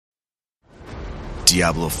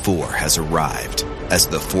Diablo 4 has arrived. As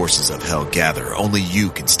the forces of hell gather, only you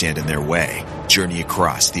can stand in their way. Journey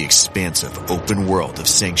across the expansive open world of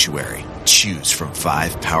Sanctuary. Choose from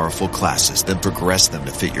 5 powerful classes, then progress them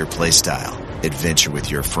to fit your playstyle. Adventure with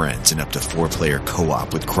your friends in up to 4-player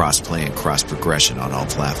co-op with cross-play and cross-progression on all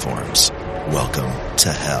platforms. Welcome to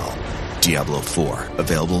hell. Diablo 4,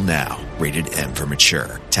 available now. Rated M for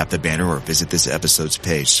mature. Tap the banner or visit this episode's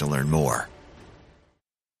page to learn more.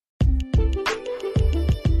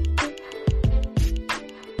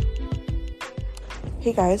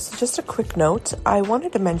 Hey guys, just a quick note. I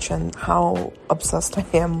wanted to mention how obsessed I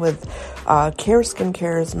am with Care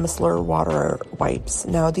Skincare's Micellar Water Wipes.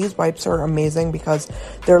 Now, these wipes are amazing because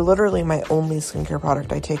they're literally my only skincare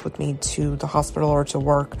product I take with me to the hospital or to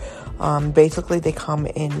work. Basically, they come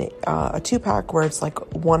in a 2-pack where it's like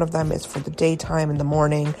one of them is for the daytime in the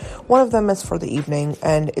morning, one of them is for the evening,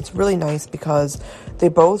 and it's really nice because they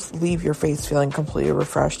both leave your face feeling completely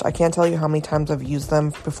refreshed. I can't tell you how many times I've used them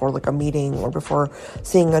before like a meeting or before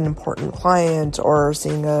seeing an important client or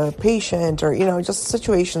seeing a patient or, just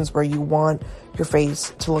situations where you want your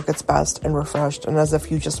face to look its best and refreshed and as if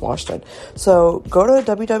you just washed it. So go to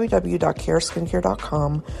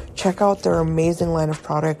www.careskincare.com, check out their amazing line of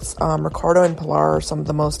products. Ricardo and Pilar are some of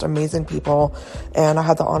the most amazing people, and I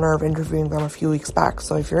had the honor of interviewing them a few weeks back.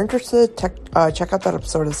 So if you're interested, check out that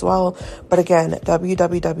episode as well. But again,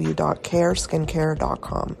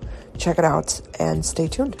 www.careskincare.com. Check it out and stay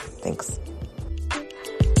tuned. Thanks.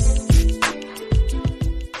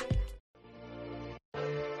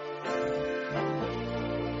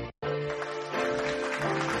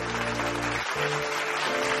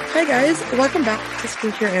 Hi guys, welcome back to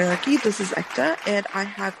Skincare Anarchy. This is Ekta, and I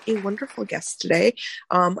have a wonderful guest today.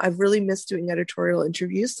 I've really missed doing editorial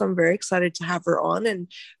interviews, so I'm very excited to have her on and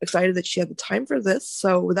excited that she had the time for this.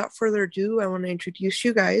 So without further ado, I want to introduce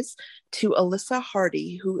you guys to Alyssa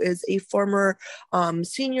Hardy, who is a former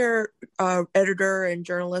senior editor and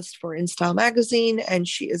journalist for InStyle magazine, and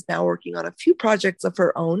she is now working on a few projects of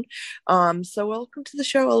her own. So welcome to the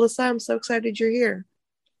show, Alyssa. I'm so excited you're here.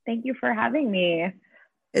 Thank you for having me.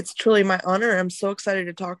 It's truly my honor. I'm so excited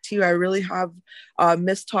to talk to you. I really have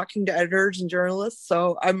missed talking to editors and journalists.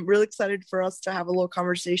 So I'm really excited for us to have a little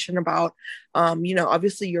conversation about,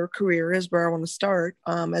 obviously your career is where I want to start,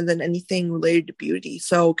 and then anything related to beauty.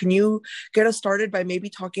 So can you get us started by maybe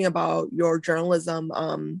talking about your journalism,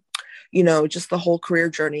 just the whole career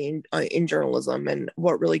journey in journalism and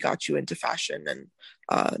what really got you into fashion and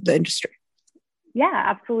the industry? Yeah,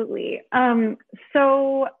 absolutely.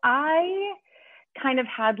 So I kind of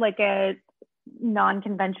had like a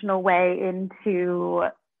non-conventional way into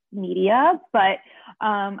media, but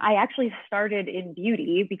I actually started in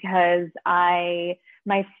beauty because my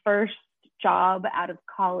first job out of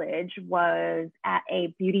college was at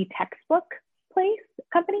a beauty textbook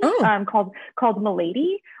company called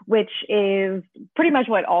Milady, which is pretty much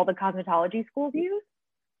what all the cosmetology schools use.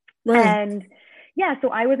 Right. And yeah, so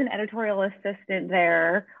I was an editorial assistant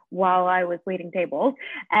there while I was waiting tables.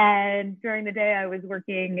 And during the day, I was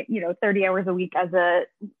working, 30 hours a week as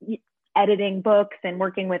editing books and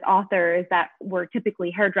working with authors that were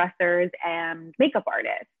typically hairdressers and makeup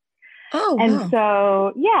artists. Oh, wow. And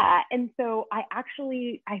so, yeah. And so I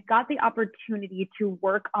got the opportunity to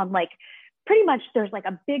work on pretty much there's like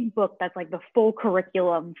a big book that's like the full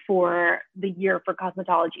curriculum for the year for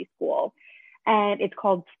cosmetology school. And it's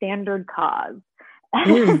called Standard Cos.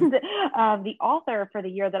 And the author for the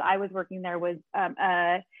year that I was working there was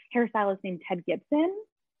a hairstylist named Ted Gibson.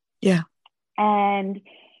 Yeah. And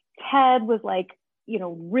Ted was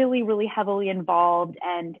really, really heavily involved.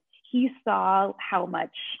 And he saw how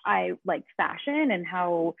much I liked fashion and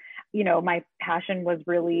how, my passion was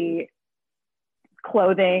really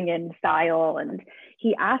clothing and style. And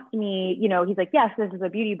he asked me, he's like, yes, this is a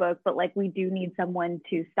beauty book, but we do need someone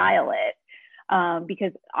to style it.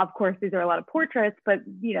 Because of course, these are a lot of portraits, but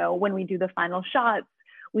when we do the final shots,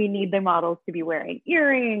 we need the models to be wearing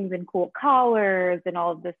earrings and cool collars and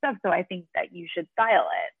all of this stuff. So I think that you should style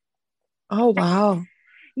it. Oh, wow.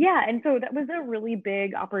 Yeah. And so that was a really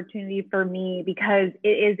big opportunity for me because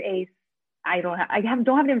it is I don't have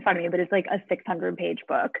it in front of me, but it's like a 600-page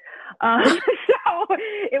book. So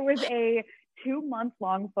it was a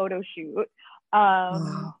 2-month-long photo shoot.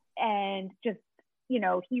 Wow. And just,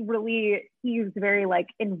 he was very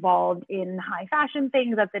involved in high fashion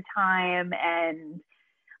things at the time. And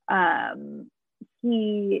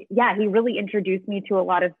he really introduced me to a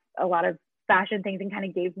lot of fashion things and kind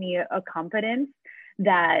of gave me a confidence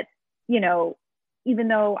that, even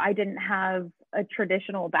though I didn't have a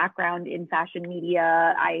traditional background in fashion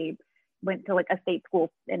media, I went to like a state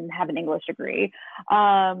school and have an English degree.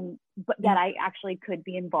 But that I actually could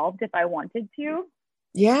be involved if I wanted to.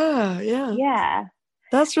 Yeah.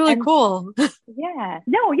 That's really And cool. he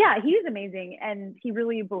was amazing. And he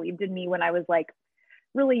really believed in me when I was like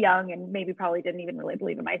really young and maybe probably didn't even really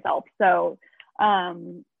believe in myself. So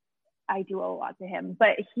I do owe a lot to him.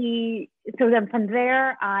 But so then from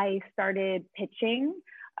there, I started pitching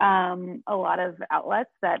a lot of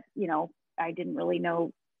outlets that, you know, I didn't really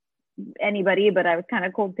know anybody, but I was kind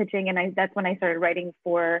of cold pitching. And that's when I started writing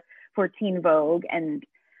for Teen Vogue. And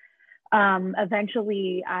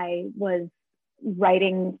eventually I was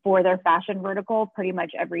writing for their fashion vertical pretty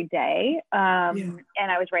much every day. And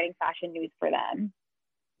I was writing fashion news for them.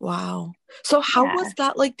 Wow. So how was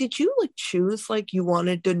that? Like, did you like choose, like you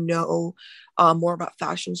wanted to know more about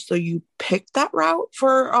fashion, so you picked that route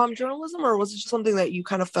for journalism, or was it just something that you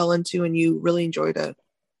kind of fell into and you really enjoyed it?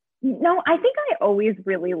 No, I think I always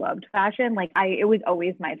really loved fashion. Like it was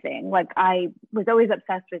always my thing. Like I was always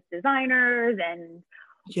obsessed with designers and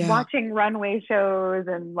watching runway shows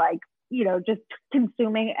and like, you know, just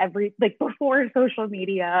consuming like before social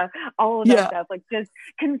media, all of that stuff, like just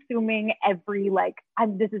consuming every, like,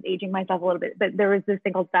 this is aging myself a little bit, but there was this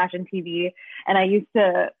thing called Fashion TV and I used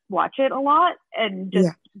to watch it a lot and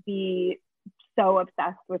just be so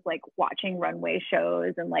obsessed with like watching runway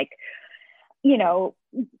shows and like, you know,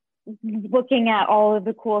 looking at all of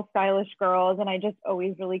the cool stylish girls. And I just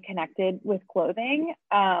always really connected with clothing.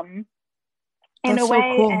 In a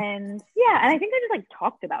way, cool. And I think I just like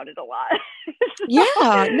talked about it a lot.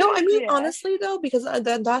 Honestly though, because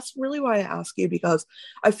that's really why I ask you, because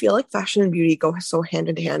I feel like fashion and beauty go so hand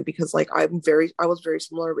in hand, because like I was very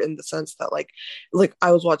similar in the sense that like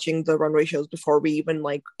I was watching the runway shows before we even,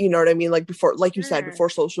 like, you know what I mean, like before, like you said, before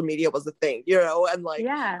social media was a thing, you know, and like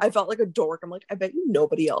I felt like a dork. I'm like, I bet you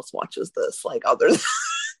nobody else watches this, like other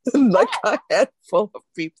than like a handful of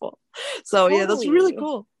people. So totally. That's really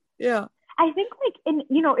cool. I think like, and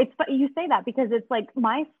you know, it's you say that because it's like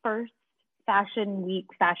my first fashion week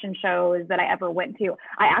fashion shows that I ever went to,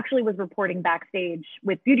 I actually was reporting backstage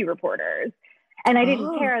with beauty reporters. And I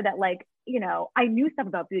didn't care that, like, you know, I knew stuff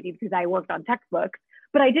about beauty because I worked on textbooks,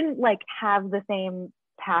 but I didn't like have the same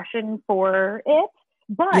passion for it.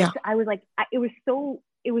 But I was like, it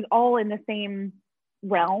was all in the same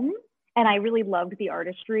realm. And I really loved the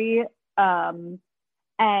artistry.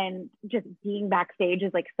 And just being backstage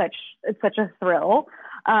is like such a thrill.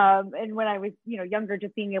 And when I was, you know, younger,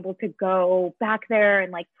 just being able to go back there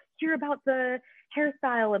and like hear about the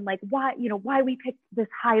hairstyle and like why we picked this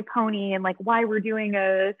high pony and like why we're doing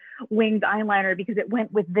a winged eyeliner because it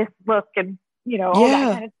went with this look and, you know, all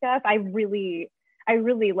that kind of stuff. I really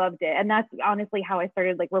loved it. And that's honestly how I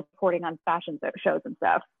started like reporting on fashion shows and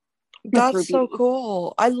stuff. That's so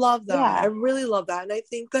cool. I love that. I really love that. And I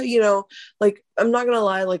think that, you know, like, I'm not gonna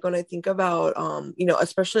lie, like when I think about you know,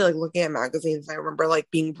 especially like looking at magazines, I remember like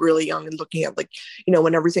being really young and looking at, like, you know,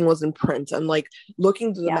 when everything was in print and like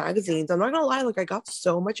looking through the magazines. I'm not gonna lie, like I got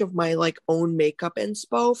so much of my like own makeup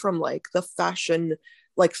inspo from like the fashion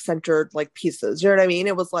like centered like pieces, you know what I mean?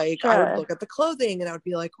 It was like I would look at the clothing and I would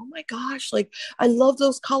be like, oh my gosh, like I love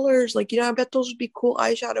those colors, like, you know, I bet those would be cool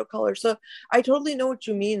eyeshadow colors. So I totally know what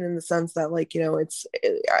you mean in the sense that, like, you know,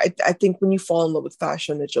 I think when you fall in love with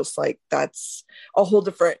fashion, it's just like that's a whole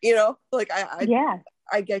different, you know, like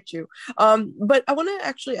I get you. But I want to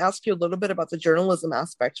actually ask you a little bit about the journalism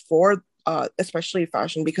aspect for especially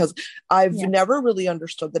fashion, because I've never really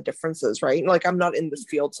understood the differences, right? Like I'm not in this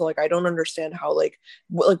field, so like I don't understand how like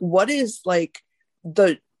what is like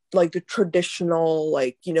the traditional,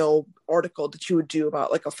 like, you know, article that you would do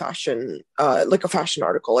about like a fashion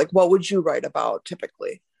article. Like what would you write about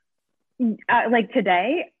typically? Like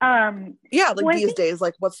today? These days,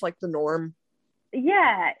 like what's like the norm?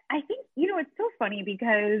 Yeah, I think, you know, it's so funny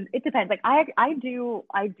because it depends. Like I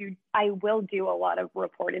will do a lot of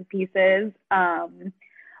reported pieces.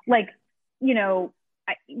 Like, you know,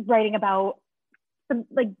 writing about some,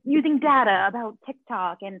 like using data about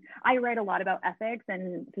TikTok, and I write a lot about ethics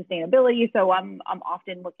and sustainability. So I'm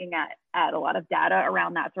often looking at a lot of data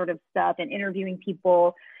around that sort of stuff and interviewing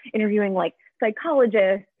like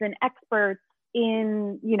psychologists and experts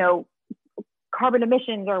in, you know, carbon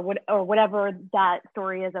emissions or whatever that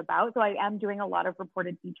story is about. So I am doing a lot of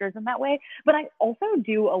reported features in that way, but I also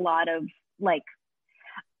do a lot of like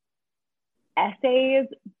essays.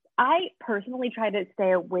 I personally try to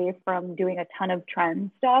stay away from doing a ton of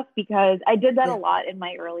trend stuff because I did that a lot in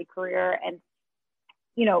my early career. And,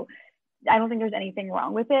 you know, I don't think there's anything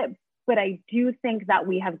wrong with it, but I do think that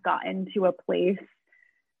we have gotten to a place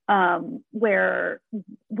where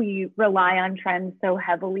we rely on trends so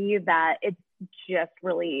heavily that just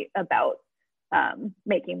really about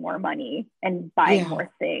making more money and buying more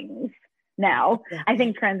things now. I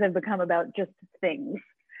think trends have become about just things.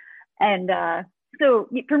 And so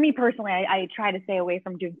for me personally, I try to stay away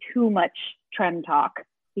from doing too much trend talk,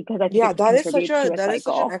 because I think that is such an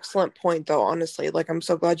excellent point, though, honestly. Like, I'm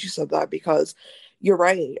so glad you said that, because you're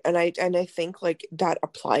right. And I think like that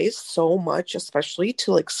applies so much, especially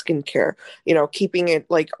to like skincare, keeping it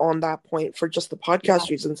like on that point for just the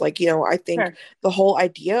podcast reasons. Like, I think the whole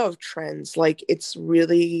idea of trends, like, it's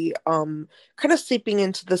really kind of seeping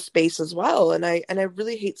into the space as well. And I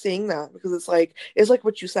really hate saying that, because it's like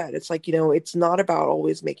what you said. It's like, it's not about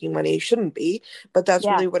always making money. It shouldn't be, but that's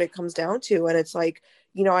really what it comes down to. And it's like,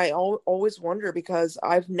 I always wonder, because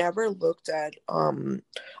I've never looked at, I'm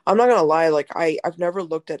not gonna lie, like I've never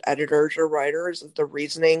looked at editors or writers, the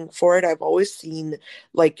reasoning for it. I've always seen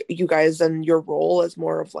like you guys and your role as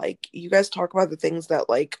more of like, you guys talk about the things that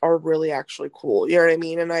like are really actually cool. You know what I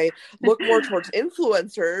mean? And I look more towards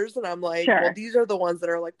influencers, and I'm like, well, these are the ones that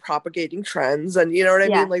are like propagating trends, and you know what I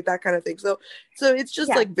mean? Like that kind of thing. So it's just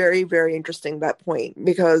like very, very interesting, that point,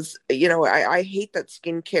 because, I hate that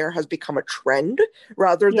skincare has become a trend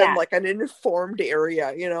rather than like an informed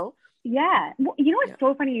area, Yeah. Well, what's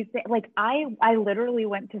so funny you say, like, I literally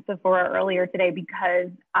went to Sephora earlier today because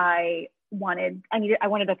I wanted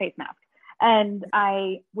a face mask, and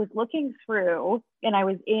I was looking through, and I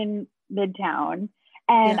was in Midtown,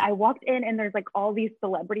 and I walked in, and there's like all these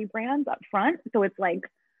celebrity brands up front. So it's like,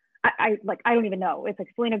 I don't even know. It's like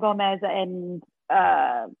Selena Gomez and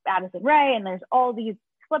Addison Rae, and there's all these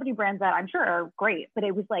celebrity brands that I'm sure are great, but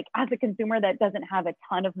it was like, as a consumer that doesn't have a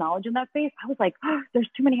ton of knowledge in that space, I was like, oh, there's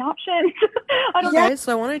too many options. I don't know. Guys,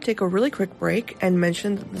 so I want to take a really quick break and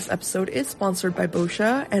mention that this episode is sponsored by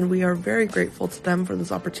Boscia, and we are very grateful to them for this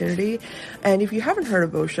opportunity. And if you haven't heard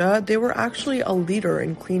of Boscia, they were actually a leader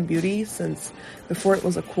in clean beauty since before it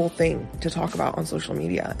was a cool thing to talk about on social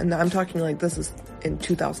media. And I'm talking like, this is in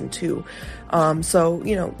 2002.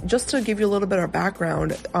 So, just to give you a little bit of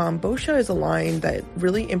background, Boscia is a line that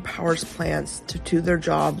really empowers plants to do their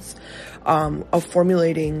jobs of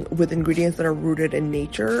formulating with ingredients that are rooted in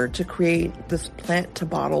nature to create this plant to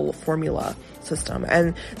bottle formula system.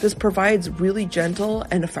 And this provides really gentle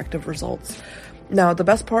and effective results. Now, the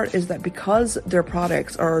best part is that because their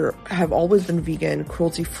products have always been vegan,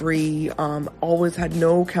 cruelty-free, always had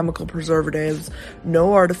no chemical preservatives,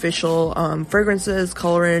 no artificial fragrances,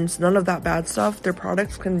 colorants, none of that bad stuff, their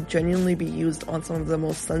products can genuinely be used on some of the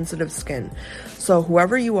most sensitive skin. So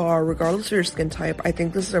whoever you are, regardless of your skin type, I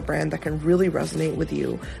think this is a brand that can really resonate with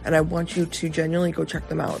you, and I want you to genuinely go check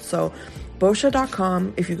them out. So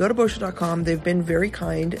Boscia.com, if you go to Boscia.com, they've been very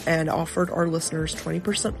kind and offered our listeners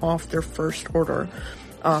 20% off their first order.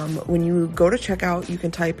 When you go to checkout, you can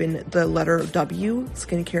type in the letter W,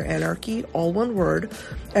 Skincare Anarchy, all one word,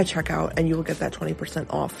 at checkout, and you will get that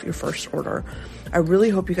 20% off your first order. I really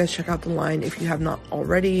hope you guys check out the line if you have not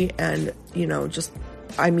already, and,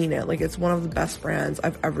 I mean it. Like, it's one of the best brands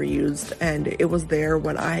I've ever used, and it was there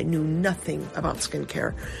when I knew nothing about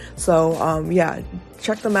skincare. So,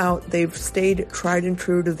 check them out. They've stayed tried and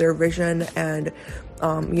true to their vision, and,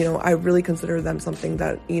 I really consider them something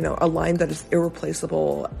that, a line that is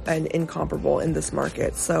irreplaceable and incomparable in this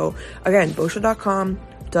market. So, again, Boscia.com,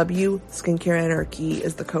 W Skincare Anarchy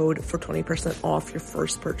is the code for 20% off your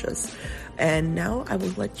first purchase. And now I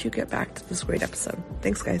will let you get back to this great episode.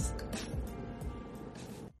 Thanks, guys.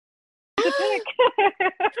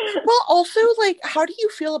 Well, also, like, how do you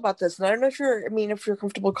feel about this? And I don't know if you're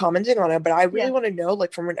comfortable commenting on it, but I really want to know,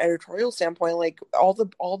 like, from an editorial standpoint, like all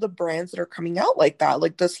the brands that are coming out like that,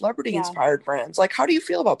 like the celebrity inspired brands, like, how do you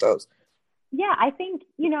feel about those? Yeah, I think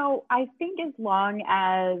as long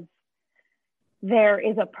as there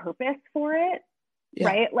is a purpose for it,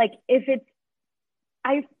 right? Like, if it's,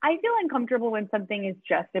 I feel uncomfortable when something is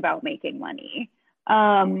just about making money.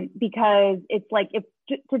 Because it's like, if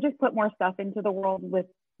to just put more stuff into the world with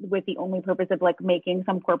the only purpose of like making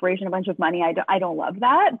some corporation a bunch of money, I don't love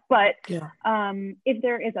that. But if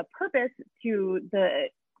there is a purpose to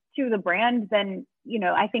the brand, then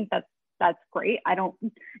I think that's great. I don't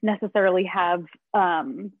necessarily have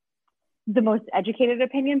the most educated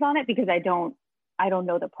opinions on it, because I don't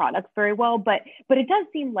know the products very well, but it does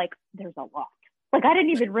seem like there's a lot. Like, I didn't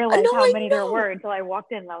even realize how many there were until I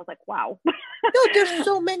walked in, and I was like, wow. No, there's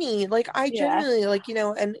so many. Like, I genuinely, like,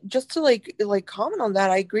 and just to like comment on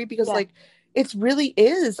that, I agree, because like, It really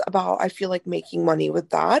is about, I feel like, making money with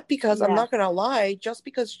that, because I'm Yeah. not gonna lie, just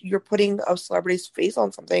because you're putting a celebrity's face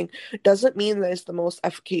on something doesn't mean that it's the most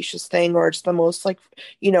efficacious thing, or it's the most like,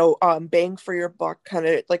 bang for your buck kind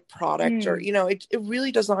of like product, or Mm, it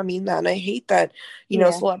really does not mean that. And I hate that, yeah.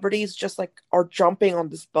 celebrities just like are jumping on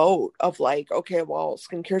this boat of like, okay, well,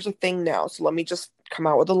 skincare's a thing now, so let me just come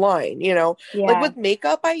out with a line. Like Yeah. with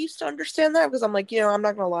makeup, I used to understand that, because I'm like, I'm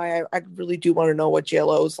not gonna lie, I really do want to know what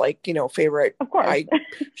JLo's like, favorite Of course. eye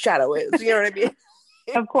shadow is. You know what I mean?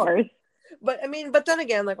 Of course. But then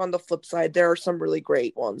again, like on the flip side, there are some really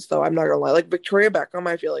great ones, though. I'm not gonna lie. Like Victoria Beckham,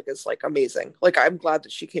 I feel like is like amazing. Like I'm glad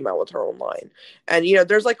that she came out with her own line. And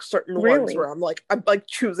there's like certain ones where Really. I'm like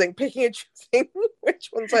picking and choosing which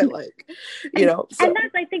ones I like. And So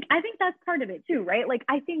that's I think that's part of it too, right? Like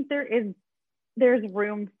I think there's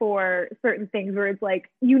room for certain things where it's like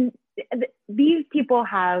these people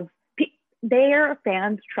have their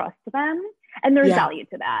fans trust them, and there's yeah, value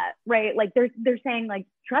to that, right? Like they're saying like,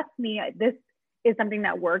 trust me, this is something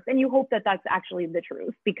that works, and you hope that that's actually the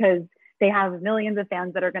truth, because they have millions of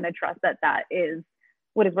fans that are going to trust that that is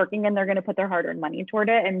what is working, and they're going to put their hard-earned money toward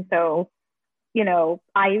it. And so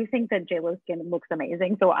I think that JLo's skin looks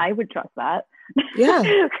amazing, so I would trust that. yeah.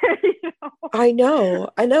 you know?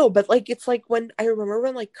 I know, but like it's like when I remember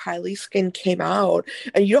when like Kylie's skin came out,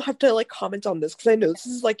 and you don't have to like comment on this because I know this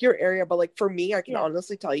is like your area, but like for me, I can Yeah.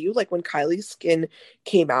 honestly tell you, like when Kylie's skin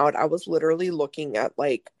came out, I was literally looking at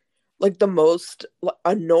like the most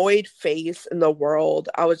annoyed face in the world.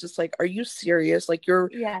 I was just like, are you serious? Like you're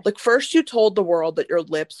Yeah. like, first you told the world that your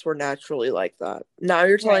lips were naturally like that. Now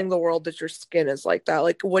you're Right. telling the world that your skin is like that.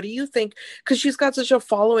 Like, what do you think? Because she's got such a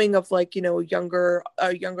following of like, younger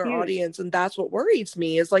Huge. audience, and that's what worries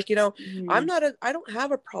me is like, Mm-hmm. I don't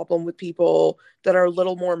have a problem with people that are a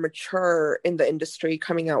little more mature in the industry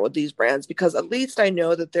coming out with these brands, because at least I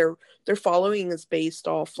know that their following is based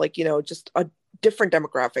off like, just a different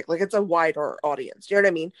demographic. Like it's a wider audience, you know what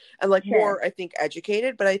I mean? And like Sure. more, I think,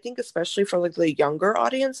 educated. But I think especially for like the younger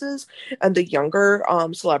audiences and the younger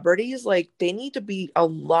celebrities, like they need to be a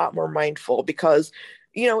lot more mindful, because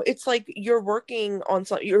it's like you're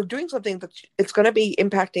doing something that it's going to be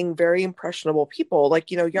impacting very impressionable people. Like,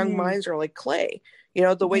 young Mm-hmm. minds are like clay.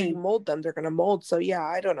 The way you mold them, they're going to mold. So yeah,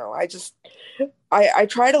 I don't know. I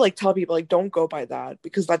try to like tell people like, don't go by that,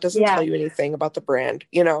 because that doesn't tell Yeah. you anything about the brand,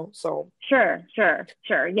 so Sure. Sure.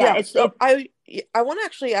 Sure. Yeah. yeah. So I want to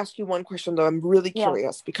actually ask you one question, though. I'm really Yeah.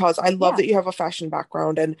 curious, because I love Yeah. that you have a fashion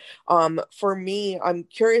background. And for me, I'm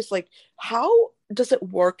curious, like, how does it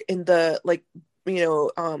work in the like,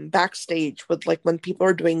 backstage with like when people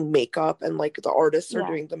are doing makeup and like the artists are Yeah.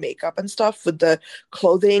 doing the makeup and stuff with the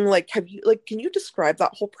clothing? Like, can you describe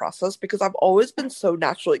that whole process? Because I've always been so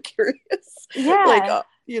naturally curious. Like, Yeah.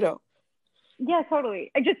 you know. Yeah.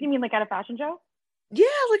 Totally. You mean like at a fashion show? Yeah,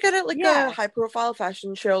 like at like a Yeah. high profile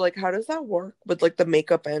fashion show, like how does that work with like the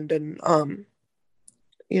makeup end and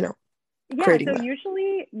you know, Yeah. creating So that?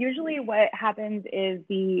 usually what happens is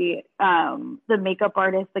the makeup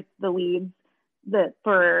artist, like the leads,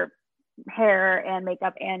 for hair and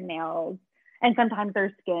makeup and nails, and sometimes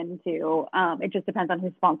their skin too. It just depends on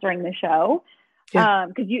who's sponsoring the show. Yeah.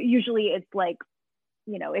 Because usually it's like,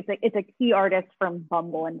 it's a key artist from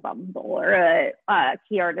Bumble and Bumble, or a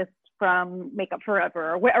key artist from Makeup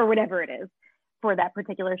Forever, or whatever it is for that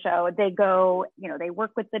particular show. They go, they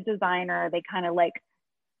work with the designer. They kind of like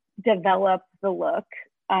develop the look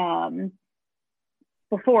um,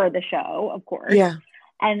 before the show, of course. Yeah.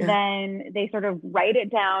 And Yeah. then they sort of write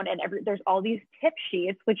it down, and there's all these tip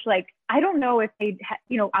sheets, which like, I don't know if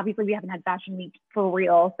obviously we haven't had Fashion Week for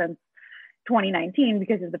real since 2019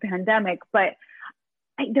 because of the pandemic, but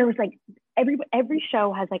there was like every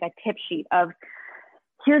show has like a tip sheet of,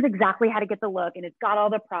 here's exactly how to get the look, and it's got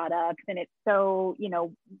all the products, and it's so,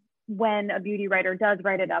 when a beauty writer does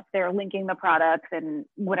write it up, they're linking the products, and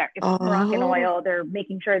whatever. If it's Moroccan Oh, oil, they're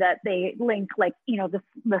making sure that they link like, the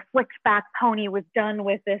slicked back pony was done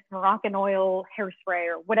with this Moroccan oil hairspray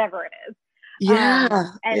or whatever it is.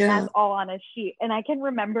 yeah. And Yeah. that's all on a sheet. And I can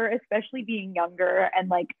remember, especially being younger, and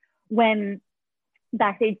like when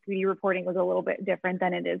backstage beauty reporting was a little bit different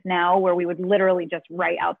than it is now, where we would literally just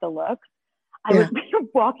write out the looks. I Yeah. would be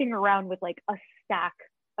walking around with like a stack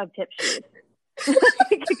of tip sheets.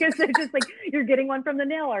 Because it's just like, you're getting one from the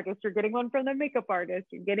nail artist, you're getting one from the makeup artist,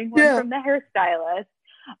 you're getting one Yeah. from the hairstylist.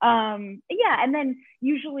 Yeah. And then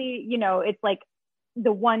usually, it's like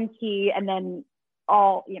the one key, and then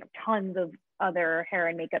all, tons of other hair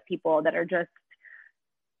and makeup people that are just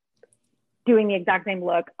doing the exact same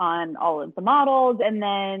look on all of the models. And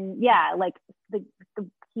then, yeah, like the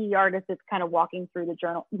key artist is kind of walking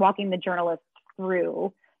the journalist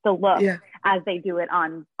through the look Yeah. as they do it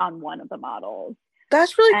on one of the models.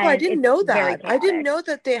 That's really cool. I And didn't it's know very that. I didn't chaotic. know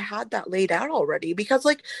that they had that laid out already because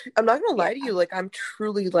like I'm not gonna Yeah. lie to you, like I'm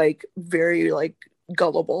truly like very like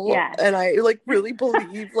gullible Yeah. and I like really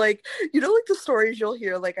believe like like the stories you'll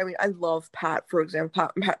hear, like I mean I love Pat, for example.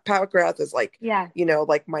 Pat McGrath is like Yeah.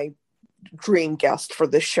 like my dream guest for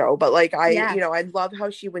this show, but like Yeah. I love how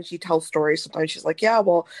when she tells stories sometimes she's like, yeah,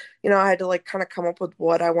 well, I had to like kind of come up with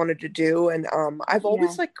what I wanted to do, and I've Yeah.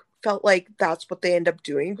 always like felt like that's what they end up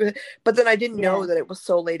doing, but then I didn't know Yeah. that it was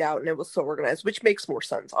so laid out and it was so organized, which makes more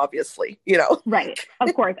sense, obviously. Right.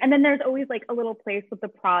 Of course. And then there's always like a little place with the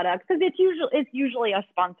product, because it's usually a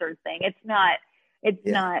sponsored thing. Yeah.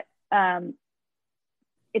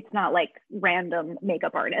 It's not like random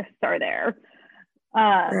makeup artists are there.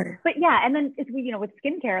 Right. But yeah, and then with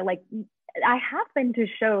skincare, like I have been to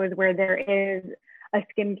shows where there is a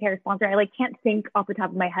skincare sponsor. I like can't think off the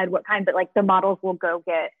top of my head what kind, but like the models will go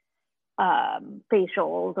get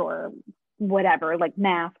facials or whatever, like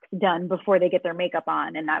masks done before they get their makeup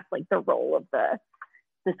on, and that's like the role of the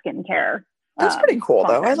skincare That's pretty cool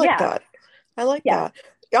though. I sponsor. like Yeah, that. I like yeah, that.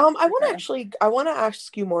 for I want to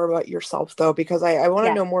ask you more about yourself though, because I want to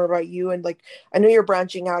sure. know more about you, and like, I know you're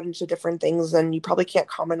branching out into different things and you probably can't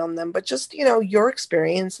comment on them, but just, your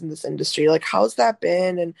experience in this industry, like, how's that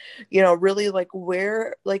been? And, really like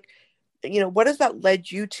where, like, what has that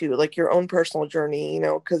led you to, like your own personal journey,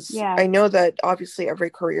 because Yeah, I know that obviously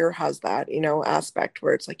every career has that, aspect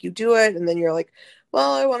where it's like you do it and then you're like,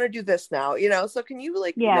 well, I want to do this now, so can you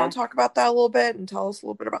like, yeah, talk about that a little bit and tell us a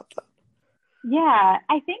little bit about that? yeah.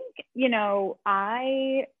 I think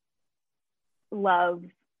I love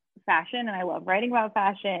fashion and I love writing about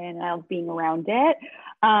fashion and I love being around it.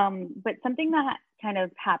 But something that kind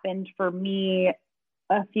of happened for me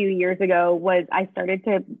a few years ago was I started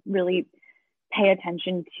to really pay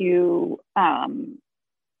attention to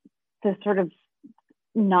the sort of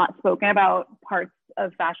not spoken about parts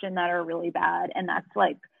of fashion that are really bad. And that's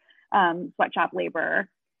like sweatshop labor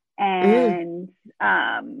Mm,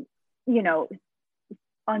 and, you know,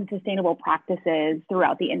 unsustainable practices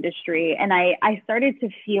throughout the industry. And I started to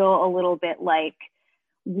feel a little bit like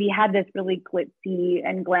we had this really glitzy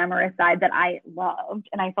and glamorous side that I loved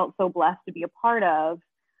and I felt so blessed to be a part of.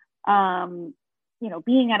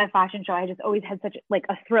 Being at a fashion show, I just always had such like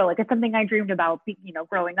a thrill. Like it's something I dreamed about,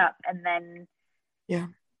 growing up. And then yeah.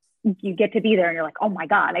 you get to be there and you're like, oh my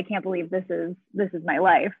God, I can't believe this is my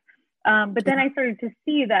life. But then I started to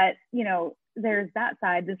see that, there's that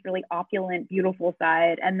side, this really opulent, beautiful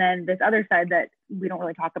side, and then this other side that we don't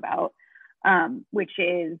really talk about, which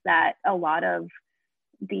is that a lot of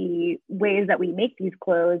the ways that we make these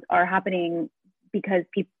clothes are happening because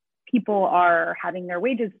people are having their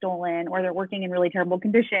wages stolen or they're working in really terrible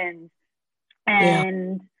conditions. Yeah.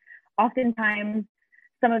 And oftentimes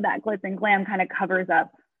some of that glitz and glam kind of covers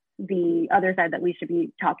up the other side that we should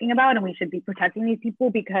be talking about, and we should be protecting these people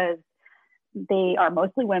because they are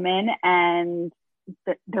mostly women and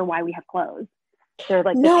they're why we have clothes. They're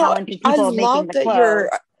like the No, talented people making the clothes.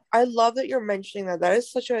 I love that you're mentioning that.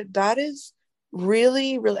 That is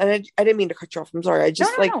really, really, and I didn't mean to cut you off. I'm sorry. I No,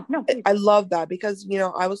 just like, no, please. I love that because,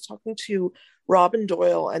 I was talking to Robin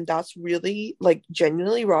Doyle, and that's really like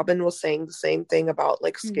genuinely Robin was saying the same thing about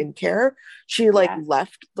like skincare. She like Yeah.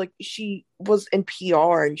 left, like she was in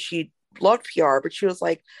PR and she loved PR, but she was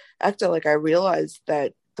like, Ekta, like I realized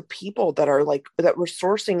that the people that are like that we're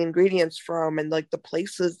sourcing ingredients from and like the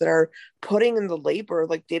places that are putting in the labor,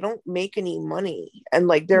 like they don't make any money, and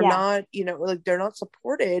like they're Yeah. not, like they're not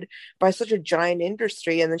supported by such a giant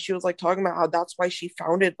industry. And then she was like talking about how that's why she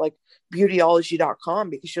founded like beautyology.com,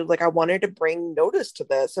 because she was like, I wanted to bring notice to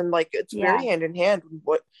this, and like it's Yeah. very hand in hand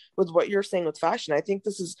with what you're saying with fashion. I think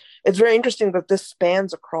it's very interesting that this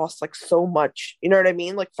spans across like so much, you know what I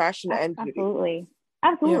mean, like fashion and beauty. Absolutely. Yeah.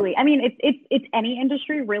 Absolutely. I mean, it's any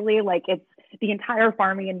industry really, like it's the entire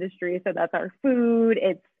farming industry. So that's our food.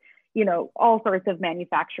 It's, all sorts of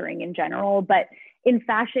manufacturing in general. But in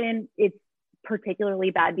fashion, it's particularly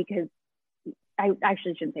bad because I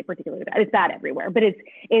actually shouldn't say particularly bad. It's bad everywhere, but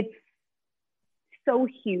it's so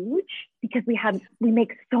huge because we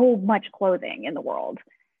make so much clothing in the world.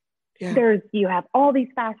 Yeah. You have all these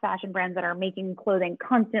fast fashion brands that are making clothing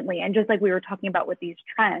constantly. And just like we were talking about with these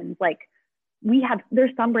trends, like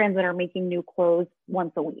there's some brands that are making new clothes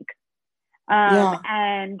once a week. Yeah.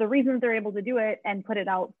 And the reasons they're able to do it and put it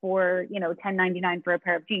out for, $10.99 for a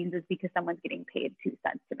pair of jeans is because someone's getting paid 2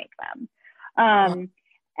 cents to make them.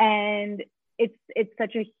 And it's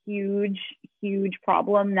such a huge, huge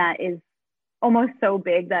problem that is almost so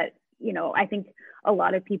big that, I think a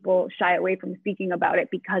lot of people shy away from speaking about it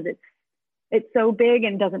because it's so big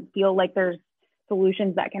and doesn't feel like there's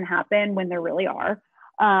solutions that can happen when there really are.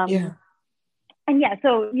 Yeah. And yeah,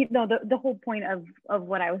 so, the whole point of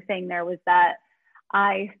what I was saying there was that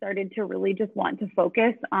I started to really just want to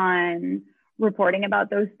focus on reporting about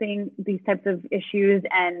those things, these types of issues,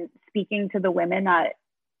 and speaking to the women that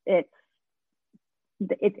it's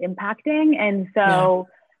impacting. And so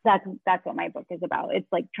that's what my book is about. It's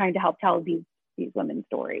like trying to help tell these women's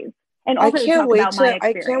stories, and also talk about my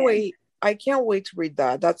experience. I can't wait to read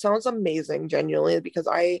that. That sounds amazing, genuinely, because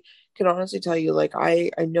I can honestly tell you, like,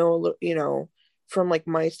 I know, from like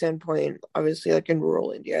my standpoint, obviously, like in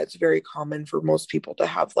rural India, it's very common for most people to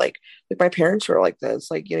have like my parents were like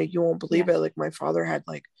this. Like, you won't believe it. Like, my father had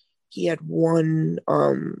he had one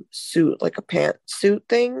suit, like a pantsuit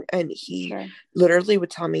thing, and he literally would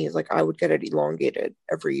tell me, he's like, I would get it elongated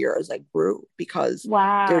every year as I grew, because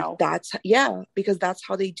because that's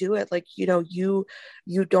how they do it. Like, you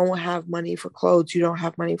don't have money for clothes, you don't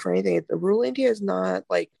have money for anything. Rural India is not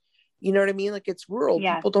like, you know what I mean? Like, it's rural.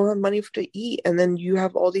 People don't have money to eat. And then you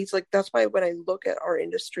have all these, like, that's why when I look at our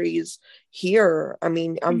industries here, I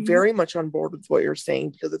mean, I'm very much on board with what you're saying,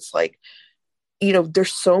 because it's like,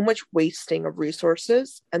 there's so much wasting of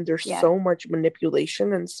resources, and there's so much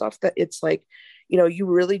manipulation and stuff, that it's like, you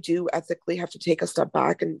really do ethically have to take a step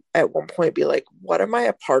back and at one point be like, what am I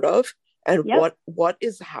a part of? And what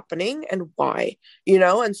is happening and why,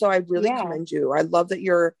 And so I really commend you. I love that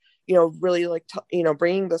you're, really like,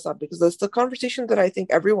 bringing this up, because it's the conversation that I think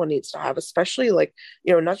everyone needs to have, especially like,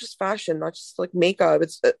 not just fashion, not just like makeup.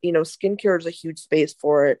 It's, skincare is a huge space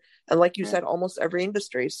for it. And like you said, almost every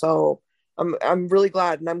industry. So I'm really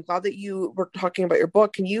glad. And I'm glad that you were talking about your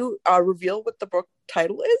book. Can you reveal what the book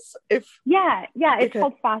title is? It's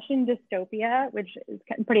called Fashion Dystopia, which is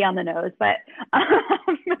pretty on the nose, but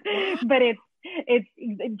but it's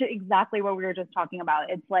exactly what we were just talking about.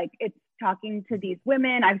 It's like, it's talking to these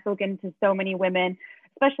women. I've spoken to so many women,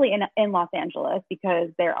 especially in Los Angeles, because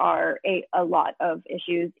there are a lot of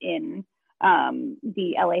issues in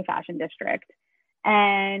the LA fashion district.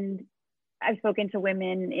 And I've spoken to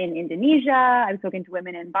women in Indonesia. I've spoken to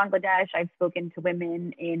women in Bangladesh. I've spoken to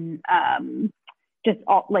women in just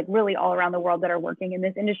really all around the world that are working in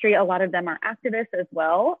this industry. A lot of them are activists as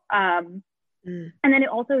well. And then it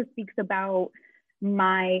also speaks about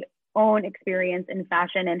my own experience in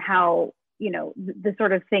fashion, and how, the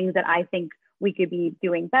sort of things that I think we could be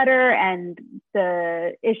doing better, and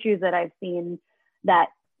the issues that I've seen that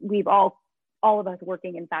we've all of us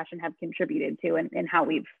working in fashion have contributed to, and how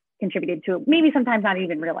we've contributed to it, maybe sometimes not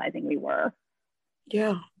even realizing we were.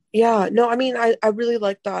 No, I mean, I really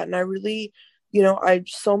like that. And I really, I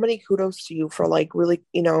so many kudos to you for like really,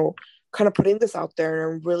 kind of putting this out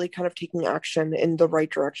there and really kind of taking action in the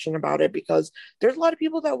right direction about it, because there's a lot of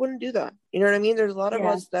people that wouldn't do that. You know what I mean? There's a lot of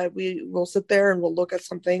us that we will sit there and we'll look at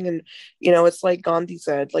something, and, it's like Gandhi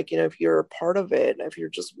said, like, if you're a part of it, if you're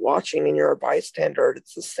just watching and you're a bystander,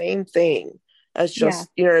 it's the same thing as just,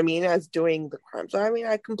 you know what I mean, as doing the crime. So, I mean,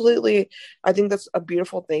 I think that's a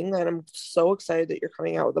beautiful thing. And I'm so excited that you're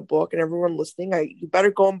coming out with a book, and everyone listening, you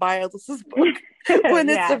better go and buy Alyssa's book when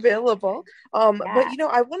it's available. But,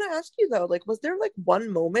 I want to ask you though, like, was there like one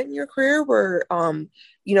moment in your career where,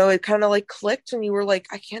 it kind of like clicked and you were like,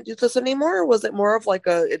 I can't do this anymore? Or was it more of like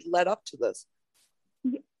it led up to this?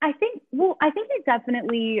 I think it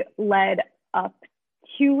definitely led up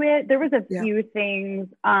to it. There was a few things.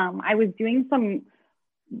 I was doing some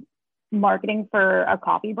marketing for a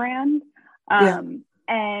coffee brand. And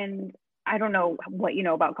I don't know what you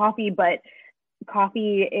know about coffee, but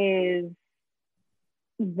coffee is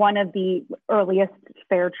one of the earliest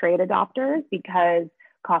fair trade adopters, because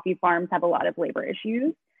coffee farms have a lot of labor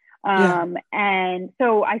issues. And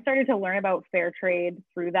so I started to learn about fair trade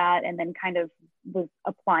through that, and then kind of was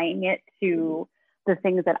applying it to the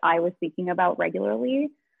things that I was speaking about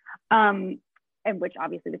regularly, and which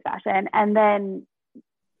obviously was fashion. And then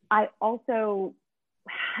I also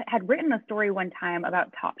had written a story one time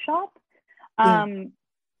about Topshop, and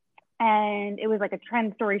it was like a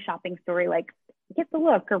trend story, shopping story, like get the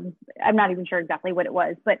look, or I'm not even sure exactly what it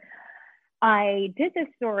was, but I did this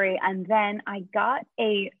story, and then I got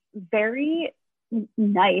a very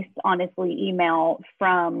nice, honestly, email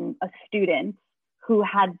from a student who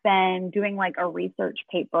had been doing like a research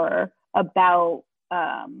paper about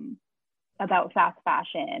fast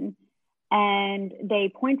fashion, and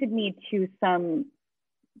they pointed me to some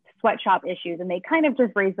sweatshop issues, and they kind of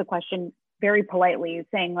just raised the question very politely,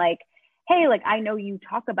 saying like, hey, like, I know you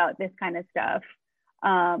talk about this kind of stuff,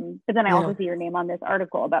 but then I also see your name on this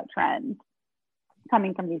article about trends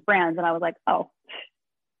coming from these brands. And I was like, oh,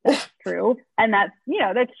 that's true. And that's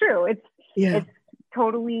true. It's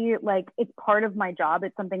totally like, it's part of my job.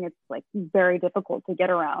 It's something that's like very difficult to get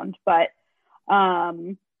around. But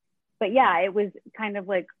yeah, it was kind of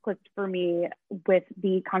like clicked for me with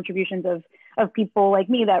the contributions of people like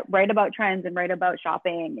me that write about trends and write about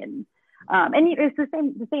shopping, and it's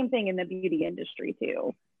the same thing in the beauty industry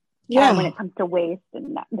too. Yeah. When it comes to waste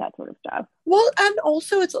and that sort of stuff. Well, and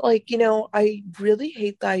also it's like, I really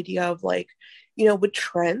hate the idea of like, with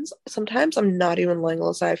trends, sometimes I'm not even lying,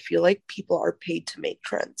 Alyssa, I feel like people are paid to make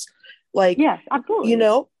trends. Like, yes, absolutely.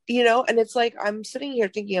 And it's like, I'm sitting here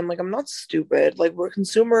thinking, I'm like, I'm not stupid. Like, we're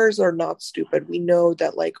consumers are not stupid. We know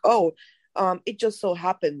that like, it just so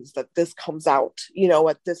happens that this comes out,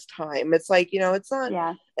 at this time. It's like, it's not,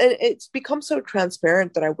 yeah. And it's become so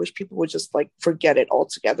transparent that I wish people would just like forget it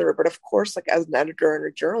altogether. But of course, like as an editor and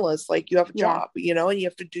a journalist, like you have a job, and you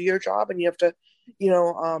have to do your job, and you have to,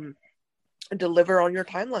 deliver on your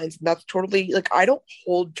timelines. And that's totally like, I don't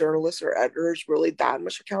hold journalists or editors really that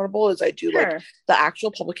much accountable as I do like the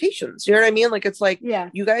actual publications. You know what I mean? Like, it's like,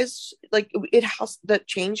 you guys, like, it has, that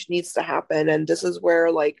change needs to happen. And this is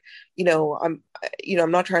where like, I'm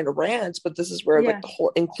not trying to rant, but this is where like the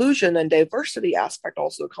whole inclusion and diversity aspect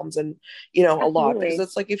also comes in, a lot, because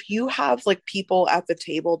it's like, if you have like people at the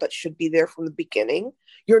table that should be there from the beginning,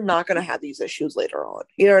 you're not going to have these issues later on.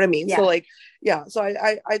 You know what I mean? So like, so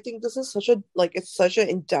I think this is such a, like, it's such an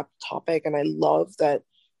in-depth topic, and I love that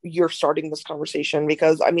you're starting this conversation,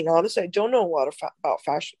 because I mean, honestly, I don't know a lot about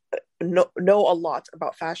fashion, know a lot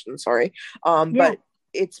about fashion, sorry. But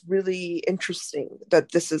it's really interesting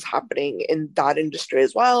that this is happening in that industry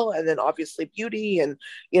as well. And then obviously beauty, and,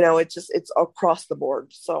 it's across the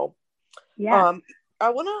board. So, I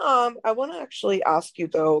want to actually ask you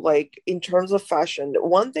though, like, in terms of fashion,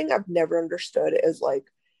 one thing I've never understood is like,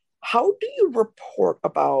 how do you report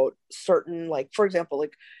about certain, like, for example,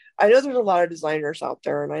 like, I know there's a lot of designers out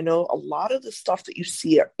there, and I know a lot of the stuff that you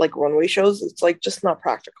see at like runway shows, it's like just not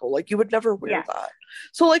practical. Like, you would never wear that.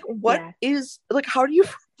 So like, what is, like, how do you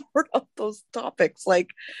report on those topics? Like,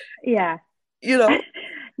 yeah,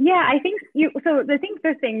 I think so the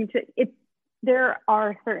thing to it's, there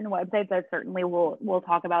are certain websites that certainly will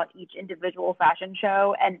talk about each individual fashion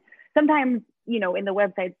show. And sometimes, in the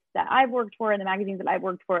websites that I've worked for and the magazines that I've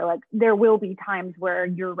worked for, like, there will be times where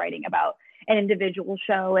you're writing about an individual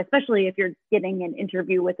show, especially if you're getting an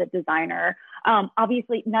interview with a designer.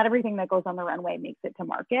 Obviously, not everything that goes on the runway makes it to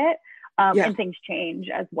market, and things change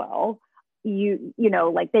as well.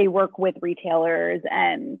 Like, they work with retailers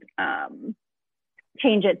and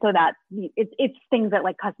change it so that it's things that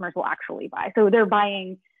like customers will actually buy. So they're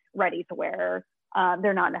buying ready to wear.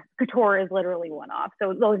 They're not, couture is literally one off.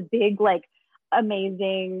 So those big, like,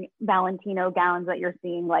 amazing Valentino gowns that you're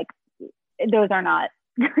seeing, like, those are not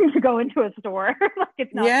going to go into a store. Like,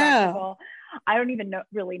 it's not practical. I don't even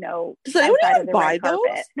really know. Does anyone even buy those?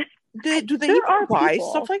 Do they even buy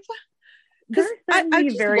stuff like that? There's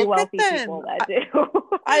certainly very wealthy people that do.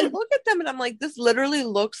 I look at them and I'm like, this literally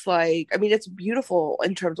looks like, I mean, it's beautiful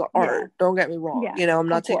in terms of art. Don't get me wrong. I'm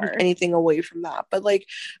not taking anything away from that. But like,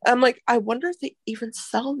 I'm like, I wonder if they even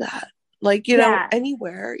sell that. Like,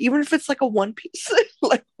 anywhere, even if it's like a one piece.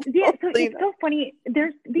 Like, so it's so funny.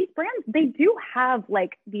 There's these brands, they do have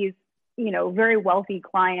like these, very wealthy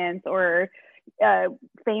clients or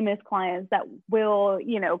famous clients that will,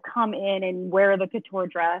 come in and wear the couture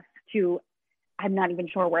dress to, I'm not even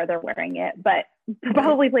sure where they're wearing it, but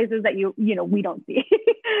probably places that we don't see.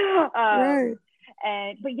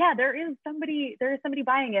 But yeah, there is somebody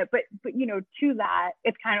buying it, but to that,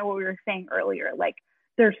 it's kind of what we were saying earlier. Like,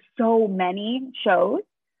 there's so many shows,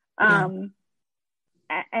 and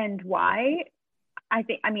why? I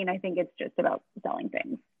think it's just about selling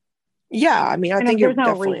things. Yeah, I mean, I think there's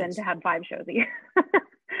no reason to have 5 shows a year.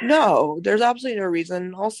 No, there's absolutely no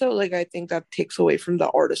reason. Also, like, I think that takes away from the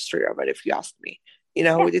artistry of it, if you ask me.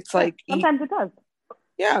 It's like, sometimes it does.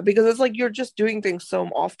 Yeah, because it's like you're just doing things so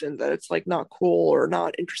often that it's like not cool or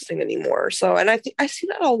not interesting anymore. So, and I think I see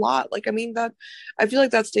that a lot. Like, I mean, that I feel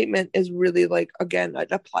like that statement is really like, again,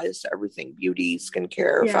 it applies to everything: beauty,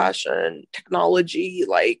 skincare, fashion, technology,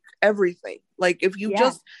 like everything. Like, if you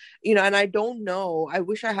just, and I don't know, I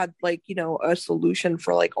wish I had like, a solution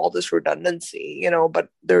for like all this redundancy, but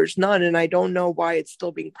there's none. And I don't know why it's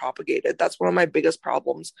still being propagated. That's one of my biggest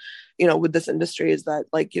problems, with this industry, is that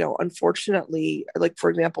like, unfortunately, like,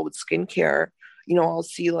 for example, with skincare, I'll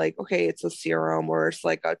see like, okay, it's a serum or it's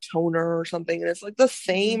like a toner or something, and it's like the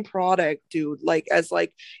same product, dude, like as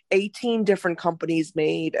like 18 different companies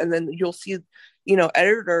made. And then you'll see,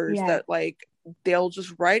 editors that like they'll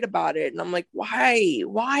just write about it. And I'm like, why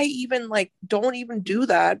even, like, don't even do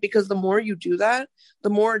that, because the more you do that, the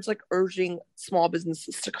more it's like urging small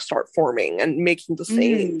businesses to start forming and making the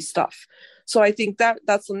same stuff. So I think that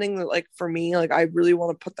that's something that, like, for me, like, I really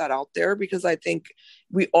want to put that out there, because I think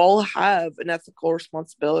we all have an ethical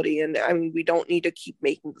responsibility, and I mean, we don't need to keep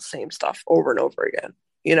making the same stuff over and over again,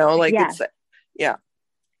 like, Yeah. it's, yeah.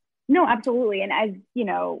 No, absolutely. And as you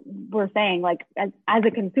know, we're saying, like, as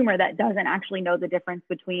a consumer that doesn't actually know the difference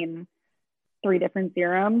between 3 different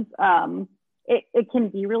serums, it can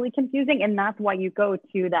be really confusing. And that's why you go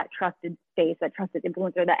to that trusted space, that trusted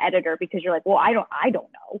influencer, that editor, because you're like, well, I don't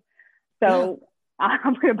know. So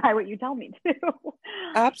I'm going to buy what you tell me to.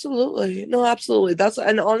 Absolutely. No, absolutely.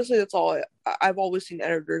 And honestly, that's all. I've always seen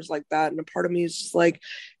editors like that. And a part of me is just like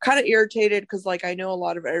kind of irritated, because, like, I know a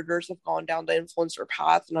lot of editors have gone down the influencer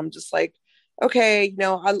path, and I'm just like, okay,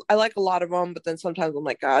 I like a lot of them, but then sometimes I'm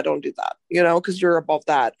like, don't do that, because you're above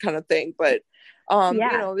that kind of thing. But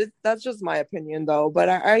that's just my opinion, though. But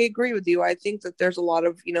I agree with you. I think that there's a lot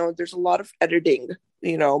of editing,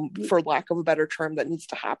 for lack of a better term, that needs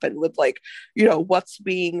to happen with, like, what's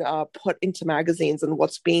being put into magazines, and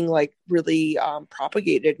what's being, like, really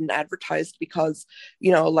propagated and advertised, because,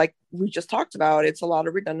 like we just talked about, it's a lot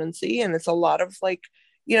of redundancy, and it's a lot of, like,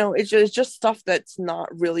 it's just stuff that's not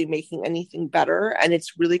really making anything better. And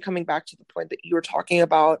it's really coming back to the point that you were talking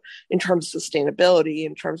about in terms of sustainability,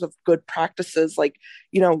 in terms of good practices. Like,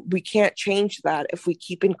 we can't change that if we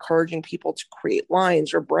keep encouraging people to create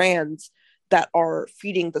lines or brands that are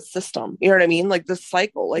feeding the system. You know what I mean? Like, this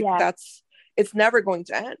cycle, like, it's never going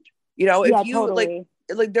to end. If you totally.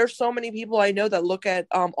 like there's so many people I know that look at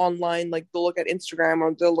online, like, they'll look at Instagram,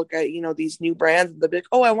 or they'll look at, these new brands, and they'll be like,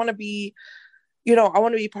 oh, I want to be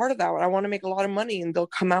part of that. I want to make a lot of money. And they'll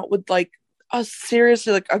come out with, like, a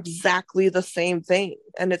seriously, like, exactly the same thing.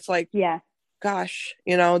 And it's like, gosh,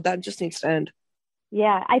 that just needs to end.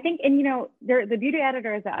 Yeah, I think, and the beauty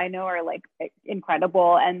editors that I know are, like,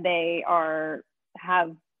 incredible, and they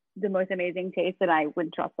have the most amazing taste, and I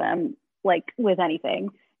would trust them, like, with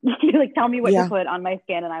anything. Like, tell me what to put on my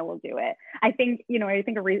skin and I will do it. I think,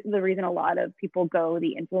 the reason a lot of people go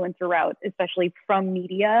the influencer route, especially from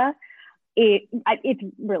media, it's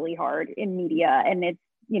really hard in media, and it's,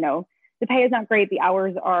 the pay is not great, the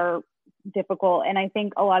hours are difficult, and I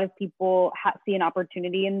think a lot of people see an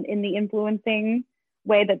opportunity in the influencing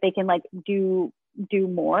way, that they can, like, do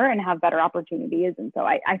more and have better opportunities. And so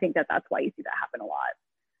I think that's why you see that happen a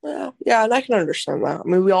lot. Yeah, and I can understand that. I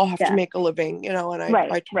mean, we all have to make a living, and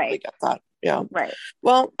I totally get that. Yeah. Right.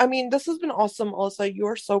 Well, I mean, this has been awesome, Alyssa. You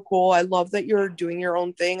are so cool. I love that you're doing your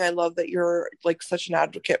own thing. I love that you're, like, such an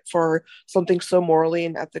advocate for something so morally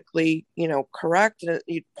and ethically, correct, and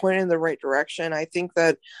you point in the right direction. I think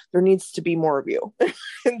that there needs to be more of you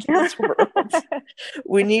in this world.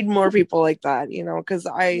 We need more people like that, because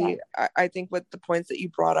I think what the points that you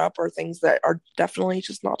brought up are things that are definitely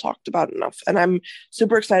just not talked about enough. And I'm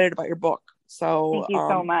super excited about your book. So thank you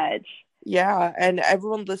so much. Yeah, and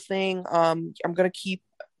everyone listening, I'm gonna keep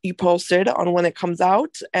you posted on when it comes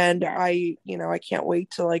out, and I can't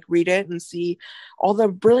wait to, like, read it and see all the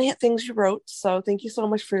brilliant things you wrote. So thank you so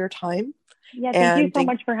much for your time. Yeah, thank you so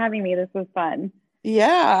much for having me. This was fun.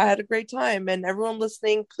 Yeah, I had a great time. And everyone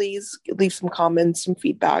listening, please leave some comments, some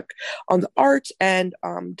feedback on the art, and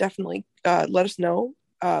definitely let us know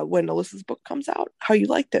when Alyssa's book comes out how you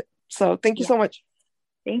liked it. So thank you so much.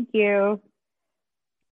 Thank you.